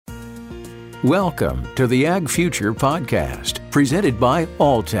Welcome to the Ag Future Podcast, presented by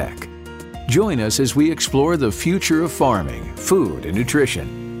Alltech. Join us as we explore the future of farming, food, and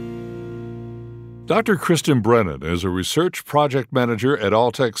nutrition. Dr. Kristen Brennan is a research project manager at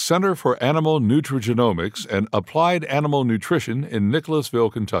Alltech's Center for Animal Nutrigenomics and Applied Animal Nutrition in Nicholasville,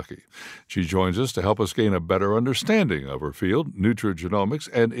 Kentucky. She joins us to help us gain a better understanding of her field, nutrigenomics,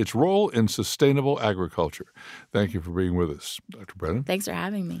 and its role in sustainable agriculture. Thank you for being with us, Dr. Brennan. Thanks for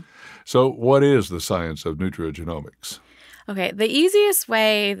having me. So what is the science of nutrigenomics? Okay, the easiest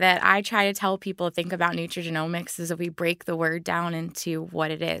way that I try to tell people to think about nutrigenomics is if we break the word down into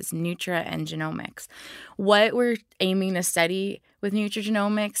what it is, nutria and genomics. What we're aiming to study with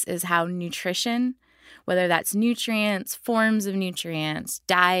nutrigenomics is how nutrition, whether that's nutrients, forms of nutrients,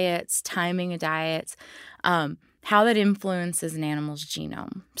 diets, timing of diets, how that influences an animal's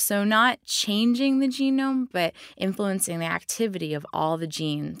genome. So not changing the genome, but influencing the activity of all the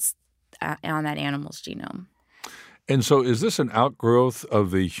genes on that animal's genome. And so is this an outgrowth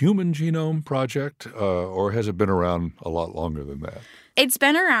of the Human Genome Project, or has it been around a lot longer than that? It's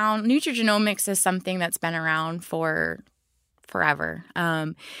been around. Nutrigenomics is something that's been around for forever.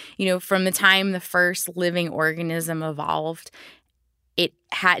 From the time the first living organism evolved, it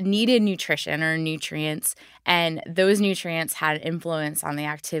had needed nutrition or nutrients, and those nutrients had influence on the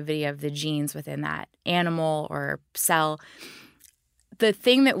activity of the genes within that animal or cell. The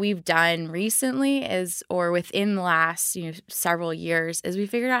thing that we've done recently or within the last several years, is we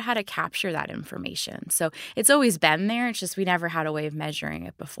figured out how to capture that information. So it's always been there. It's just we never had a way of measuring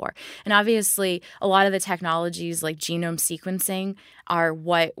it before. And obviously, a lot of the technologies like genome sequencing are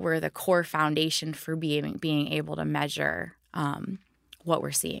what were the core foundation for being able to measure what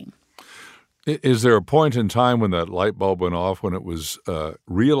we're seeing. Is there a point in time when that light bulb went off, when it was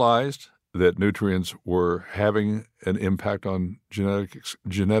realized that nutrients were having an impact on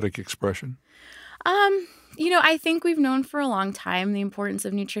genetic expression? I think we've known for a long time the importance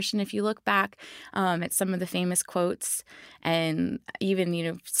of nutrition. If you look back at some of the famous quotes, and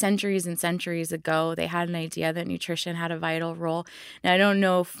even, centuries and centuries ago, they had an idea that nutrition had a vital role. Now, I don't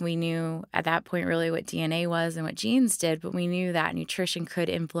know if we knew at that point really what DNA was and what genes did, but we knew that nutrition could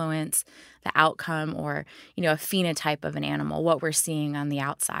influence the outcome or, a phenotype of an animal, what we're seeing on the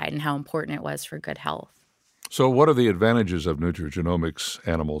outside and how important it was for good health. So what are the advantages of nutrigenomics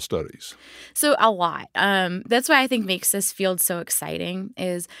animal studies? So a lot. That's why I think makes this field so exciting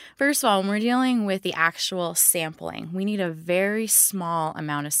is, first of all, when we're dealing with the actual sampling, we need a very small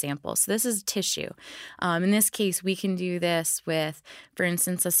amount of samples. So this is tissue. In this case, we can do this with, for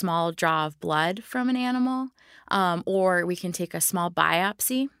instance, a small draw of blood from an animal, or we can take a small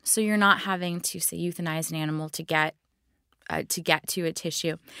biopsy. So you're not having to, say, euthanize an animal to get to a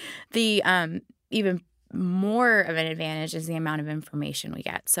tissue. The even more of an advantage is the amount of information we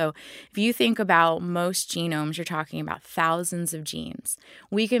get. So if you think about most genomes, you're talking about thousands of genes.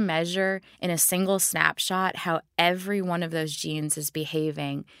 We can measure in a single snapshot how every one of those genes is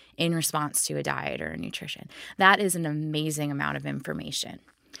behaving in response to a diet or a nutrition. That is an amazing amount of information.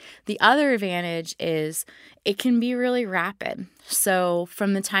 The other advantage is it can be really rapid. So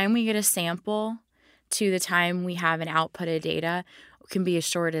from the time we get a sample to the time we have an output of data, it can be as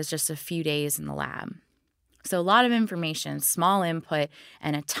short as just a few days in the lab. So a lot of information, small input,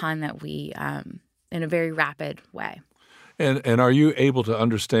 and a ton that we, in a very rapid way. And are you able to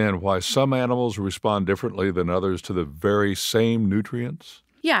understand why some animals respond differently than others to the very same nutrients?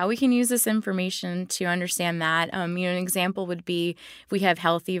 Yeah, we can use this information to understand that. An example would be if we have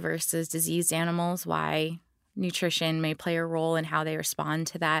healthy versus diseased animals, why nutrition may play a role in how they respond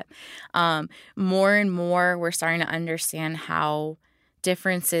to that. More and more, we're starting to understand how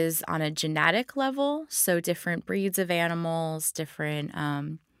differences on a genetic level, so different breeds of animals, different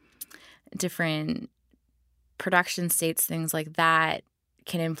production states, things like that,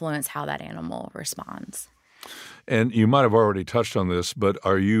 can influence how that animal responds. And you might have already touched on this, but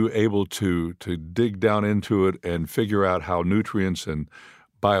are you able to dig down into it and figure out how nutrients and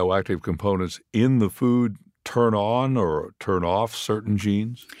bioactive components in the food turn on or turn off certain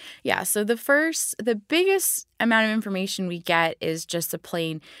genes? Yeah, so the biggest amount of information we get is just a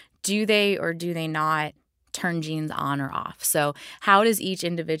plain, do they or do they not turn genes on or off? So how does each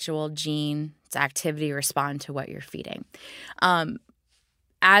individual gene's activity respond to what you're feeding?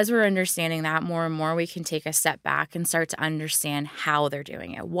 As we're understanding that more and more, we can take a step back and start to understand how they're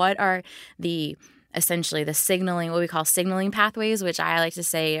doing it. What are essentially the signaling, what we call signaling pathways, which I like to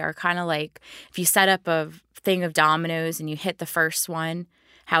say are kind of like if you set up a thing of dominoes and you hit the first one,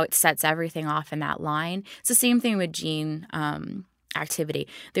 how it sets everything off in that line. It's the same thing with gene activity.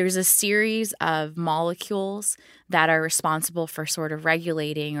 There's a series of molecules that are responsible for sort of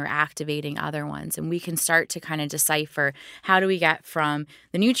regulating or activating other ones. And we can start to kind of decipher how do we get from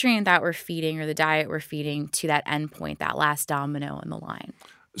the nutrient that we're feeding or the diet we're feeding to that endpoint, that last domino in the line.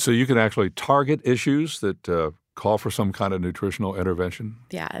 So you can actually target issues that call for some kind of nutritional intervention?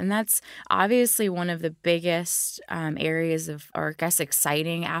 Yeah, and that's obviously one of the biggest areas of, or I guess,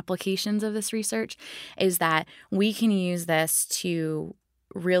 exciting applications of this research is that we can use this to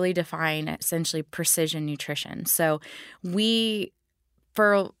really define essentially precision nutrition. So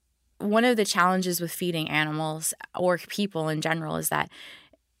for one of the challenges with feeding animals or people in general is that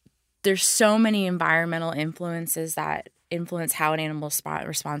there's so many environmental influences that influence how an animal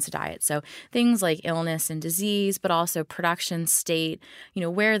responds to diet. So things like illness and disease, but also production state,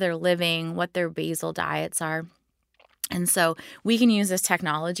 where they're living, what their basal diets are. And so we can use this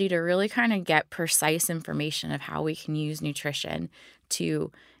technology to really kind of get precise information of how we can use nutrition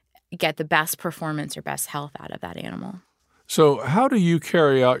to get the best performance or best health out of that animal. So how do you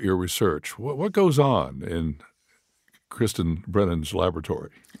carry out your research? What goes on in Kristen Brennan's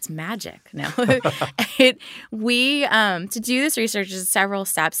laboratory? It's magic. No, to do this research is several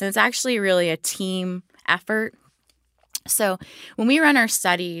steps, and it's actually really a team effort. So when we run our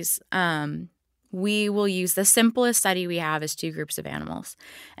studies, we will use the simplest study we have is 2 groups of animals.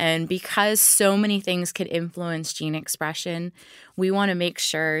 And because so many things could influence gene expression, we want to make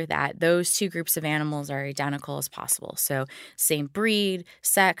sure that those 2 groups of animals are identical as possible. So same breed,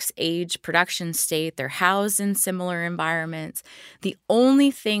 sex, age, production state, they're housed in similar environments. The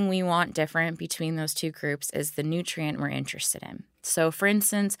only thing we want different between those 2 groups is the nutrient we're interested in. So for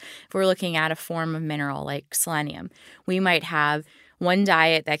instance, if we're looking at a form of mineral like selenium, we might have one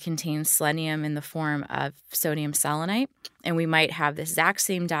diet that contains selenium in the form of sodium selenite, and we might have the exact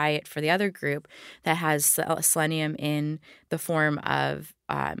same diet for the other group that has selenium in the form of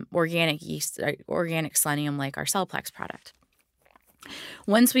organic yeast, organic selenium like our Celplex product.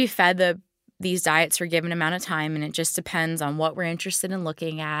 Once we've fed these diets for a given amount of time, and it just depends on what we're interested in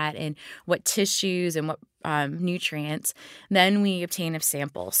looking at and what tissues and what nutrients, then we obtain a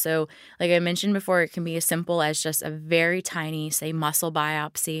sample. So like I mentioned before, it can be as simple as just a very tiny, say, muscle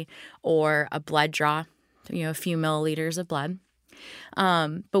biopsy or a blood draw, a few milliliters of blood.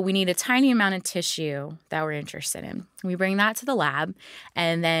 But we need a tiny amount of tissue that we're interested in. We bring that to the lab,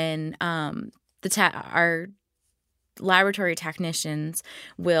 and then our laboratory technicians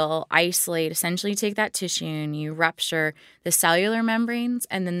will essentially take that tissue and you rupture the cellular membranes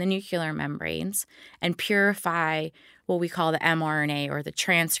and then the nuclear membranes and purify what we call the mRNA or the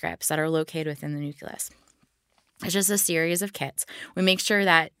transcripts that are located within the nucleus. It's just a series of kits. We make sure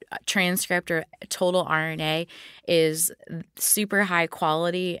that transcript or total RNA is super high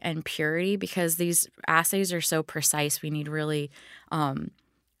quality and purity because these assays are so precise. We need really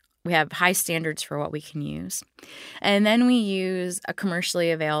we have high standards for what we can use. And then we use a commercially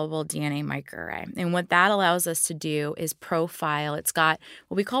available DNA microarray. And what that allows us to do is profile. It's got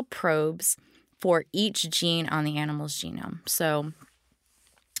what we call probes for each gene on the animal's genome. So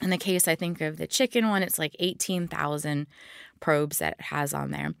in the case, I think of the chicken one, it's like 18,000 probes that it has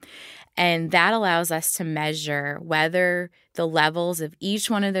on there. And that allows us to measure whether the levels of each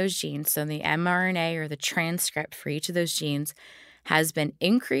one of those genes, so the mRNA or the transcript for each of those genes, has been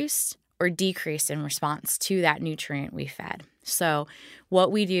increased or decreased in response to that nutrient we fed. So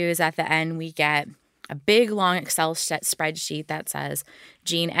what we do is at the end, we get a big, long Excel spreadsheet that says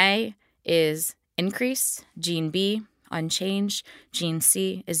gene A is increased, gene B unchanged, gene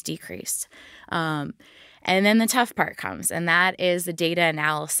C is decreased. And then the tough part comes, and that is the data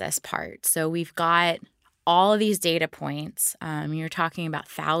analysis part. So we've got all of these data points. You're talking about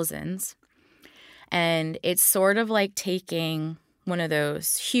thousands. And it's sort of like taking one of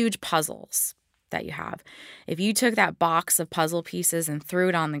those huge puzzles that you have. If you took that box of puzzle pieces and threw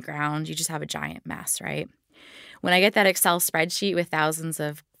it on the ground, you just have a giant mess, right? When I get that Excel spreadsheet with thousands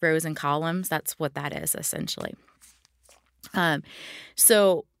of rows and columns, that's what that is essentially.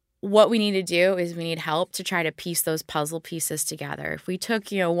 So what we need to do is we need help to try to piece those puzzle pieces together. If we took,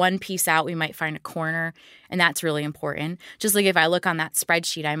 one piece out, we might find a corner, and that's really important. Just like if I look on that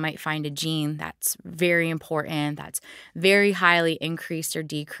spreadsheet, I might find a gene that's very important, that's very highly increased or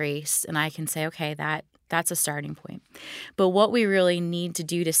decreased, and I can say, okay, that's a starting point. But what we really need to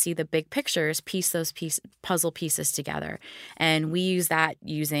do to see the big picture is piece those puzzle pieces together. And we use that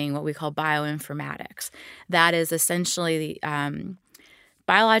using what we call bioinformatics. That is essentially the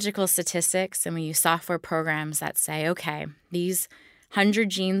biological statistics, and we use software programs that say, okay, these 100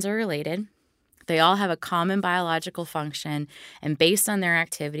 genes are related, They all have a common biological function, and based on their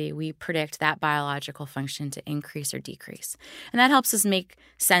activity, we predict that biological function to increase or decrease. And that helps us make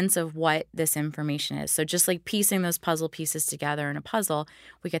sense of what this information is. So just like piecing those puzzle pieces together in a puzzle,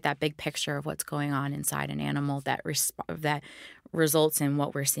 we get that big picture of what's going on inside an animal that results in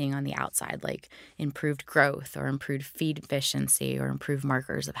what we're seeing on the outside, like improved growth or improved feed efficiency or improved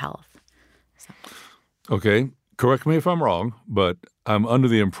markers of health. So. Okay. Correct me if I'm wrong, but I'm under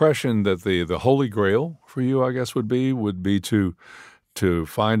the impression that the holy grail for you, I guess, would be to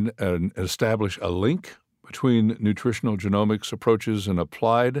find and establish a link between nutritional genomics approaches and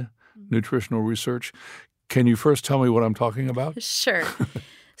applied nutritional research. Can you first tell me what I'm talking about? Sure.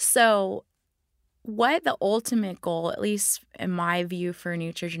 So what the ultimate goal, at least in my view for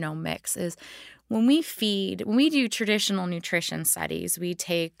nutrigenomics, is when we do traditional nutrition studies, we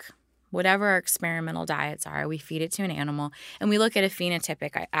take whatever our experimental diets are, we feed it to an animal, and we look at a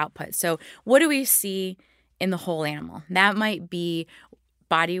phenotypic output. So what do we see in the whole animal? That might be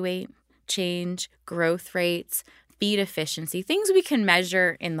body weight change, growth rates, feed efficiency, things we can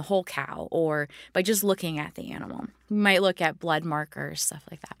measure in the whole cow or by just looking at the animal. We might look at blood markers, stuff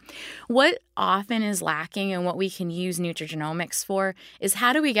like that. What often is lacking and what we can use nutrigenomics for is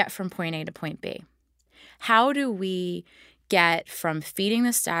how do we get from point A to point B? How do we get from feeding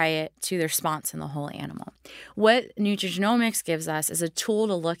this diet to the response in the whole animal? What nutrigenomics gives us is a tool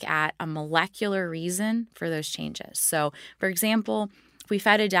to look at a molecular reason for those changes. So, for example, if we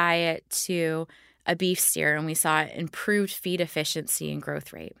fed a diet to a beef steer and we saw improved feed efficiency and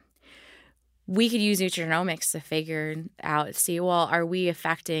growth rate, we could use nutrigenomics to figure out, are we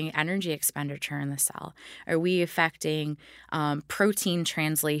affecting energy expenditure in the cell? Are we affecting protein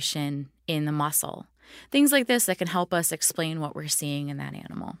translation in the muscle? Things like this that can help us explain what we're seeing in that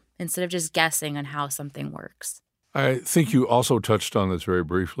animal instead of just guessing on how something works. I think you also touched on this very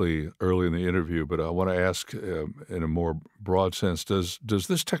briefly early in the interview, but I want to ask in a more broad sense, does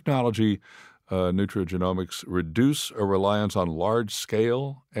this technology, nutrigenomics, reduce a reliance on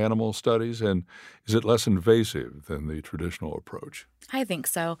large-scale animal studies, and is it less invasive than the traditional approach? I think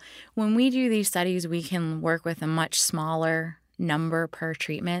so. When we do these studies, we can work with a much smaller number per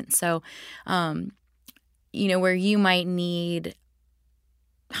treatment. So, where you might need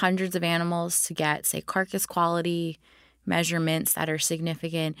hundreds of animals to get, say, carcass quality measurements that are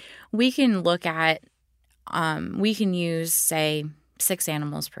significant, we can look at, we can use, say, 6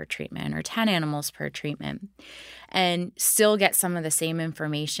 animals per treatment or 10 animals per treatment and still get some of the same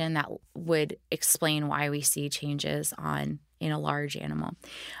information that would explain why we see changes in a large animal.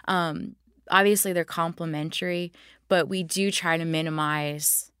 Obviously, they're complementary, but we do try to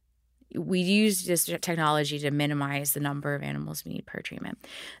we use this technology to minimize the number of animals we need per treatment.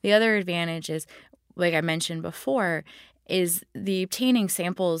 The other advantage is, like I mentioned before, is the obtaining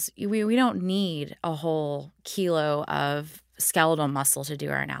samples. We don't need a whole kilo of skeletal muscle to do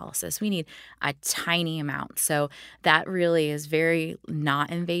our analysis. We need a tiny amount. So that really is very not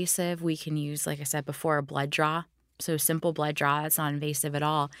invasive. We can use, like I said before, a blood draw. So simple blood draw that's not invasive at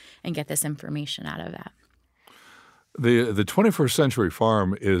all and get this information out of that. The 21st century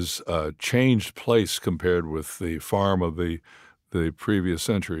farm is a changed place compared with the farm of the previous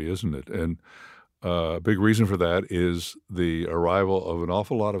century, isn't it? And a big reason for that is the arrival of an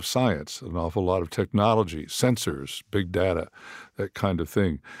awful lot of science, an awful lot of technology, sensors, big data, that kind of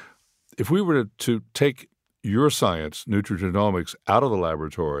thing. If we were to take your science, nutrigenomics, out of the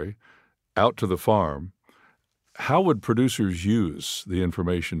laboratory, out to the farm, how would producers use the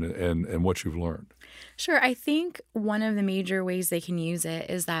information and what you've learned? Sure. I think one of the major ways they can use it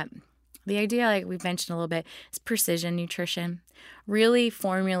is that the idea, like we've mentioned a little bit, is precision nutrition, really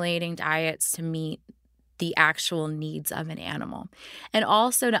formulating diets to meet the actual needs of an animal, and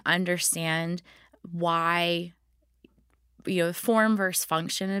also to understand why, the form versus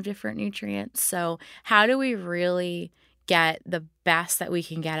function of different nutrients. So how do we really get the best that we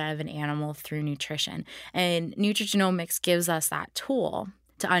can get out of an animal through nutrition? And nutrigenomics gives us that tool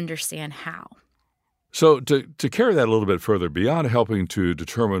to understand how. So to carry that a little bit further, beyond helping to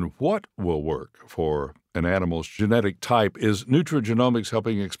determine what will work for an animal's genetic type, is nutrigenomics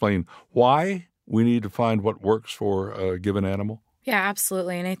helping explain why we need to find what works for a given animal? Yeah,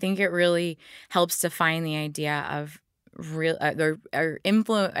 absolutely. And I think it really helps define the idea of real or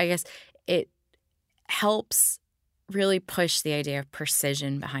influence. I guess it helps really push the idea of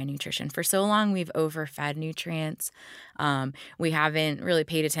precision behind nutrition. For so long, we've overfed nutrients. We haven't really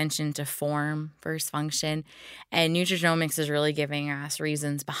paid attention to form versus function. And nutrigenomics is really giving us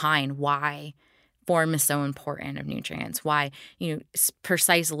reasons behind why form is so important of nutrients, why,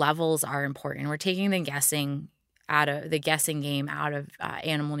 precise levels are important. We're taking the guessing the guessing game out of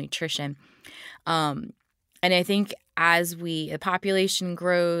animal nutrition. And I think as the population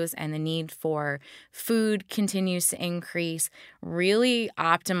grows and the need for food continues to increase, really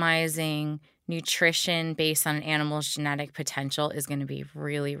optimizing nutrition based on an animal's genetic potential is going to be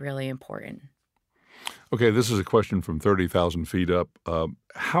really, really important. Okay, this is a question from 30,000 feet up.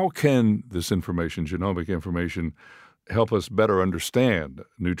 How can this information, genomic information, help us better understand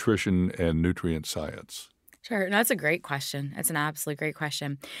nutrition and nutrient science? Sure. That's a great question. It's an absolutely great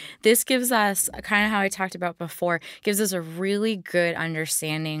question. This gives us, kind of how I talked about before, gives us a really good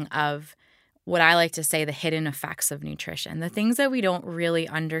understanding of what I like to say the hidden effects of nutrition, the things that we don't really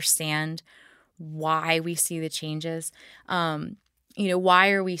understand why we see the changes.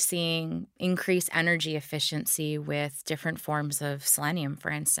 Why are we seeing increased energy efficiency with different forms of selenium, for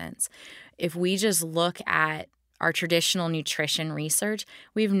instance? If we just look at our traditional nutrition research,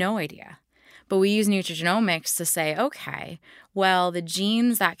 we have no idea. But we use nutrigenomics to say, okay, well, the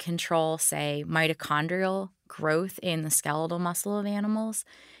genes that control, say, mitochondrial growth in the skeletal muscle of animals,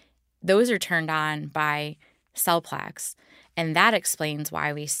 those are turned on by cell plaques. And that explains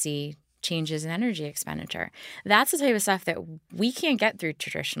why we see changes in energy expenditure. That's the type of stuff that we can't get through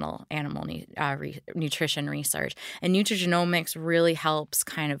traditional animal nutrition research. And nutrigenomics really helps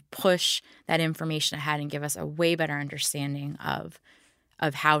kind of push that information ahead and give us a way better understanding of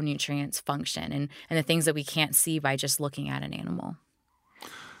how nutrients function and the things that we can't see by just looking at an animal.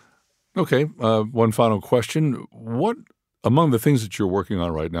 Okay, one final question. What, among the things that you're working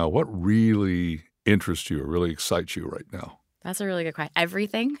on right now, what really interests you or really excites you right now? That's a really good question.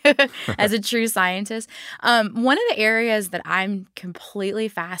 Everything, as a true scientist. One of the areas that I'm completely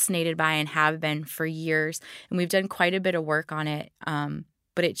fascinated by and have been for years, and we've done quite a bit of work on it,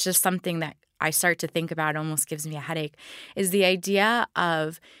 but it's just something that I start to think about, it almost gives me a headache, is the idea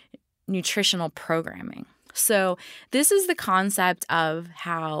of nutritional programming. So this is the concept of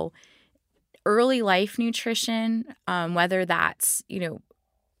how early life nutrition, whether that's,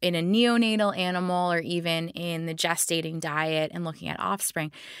 in a neonatal animal or even in the gestating diet and looking at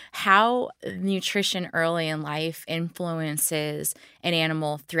offspring, how nutrition early in life influences an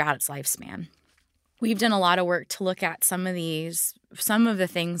animal throughout its lifespan. We've done a lot of work to look at some of the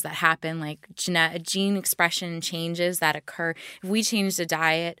things that happen, like gene expression changes that occur. If we change the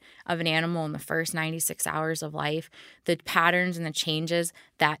diet of an animal in the first 96 hours of life, the patterns and the changes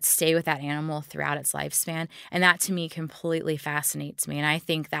that stay with that animal throughout its lifespan. And that to me completely fascinates me. And I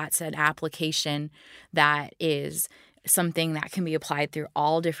think that's an application that is something that can be applied through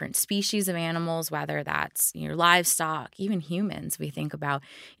all different species of animals, whether that's livestock, even humans. We think about,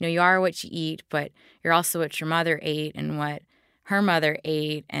 you are what you eat, but you're also what your mother ate and what her mother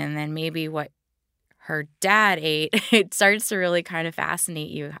ate, and then maybe what her dad ate. It starts to really kind of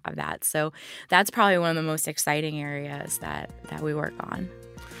fascinate you of that. So that's probably one of the most exciting areas that we work on.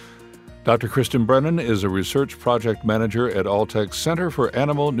 Dr. Kristen Brennan is a research project manager at Alltech's Center for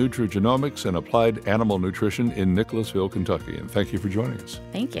Animal Nutrigenomics and Applied Animal Nutrition in Nicholasville, Kentucky. And thank you for joining us.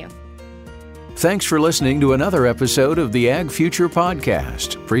 Thank you. Thanks for listening to another episode of the Ag Future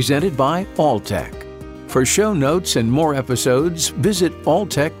Podcast, presented by Alltech. For show notes and more episodes, visit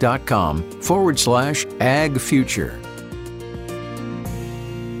alltech.com/agfuture.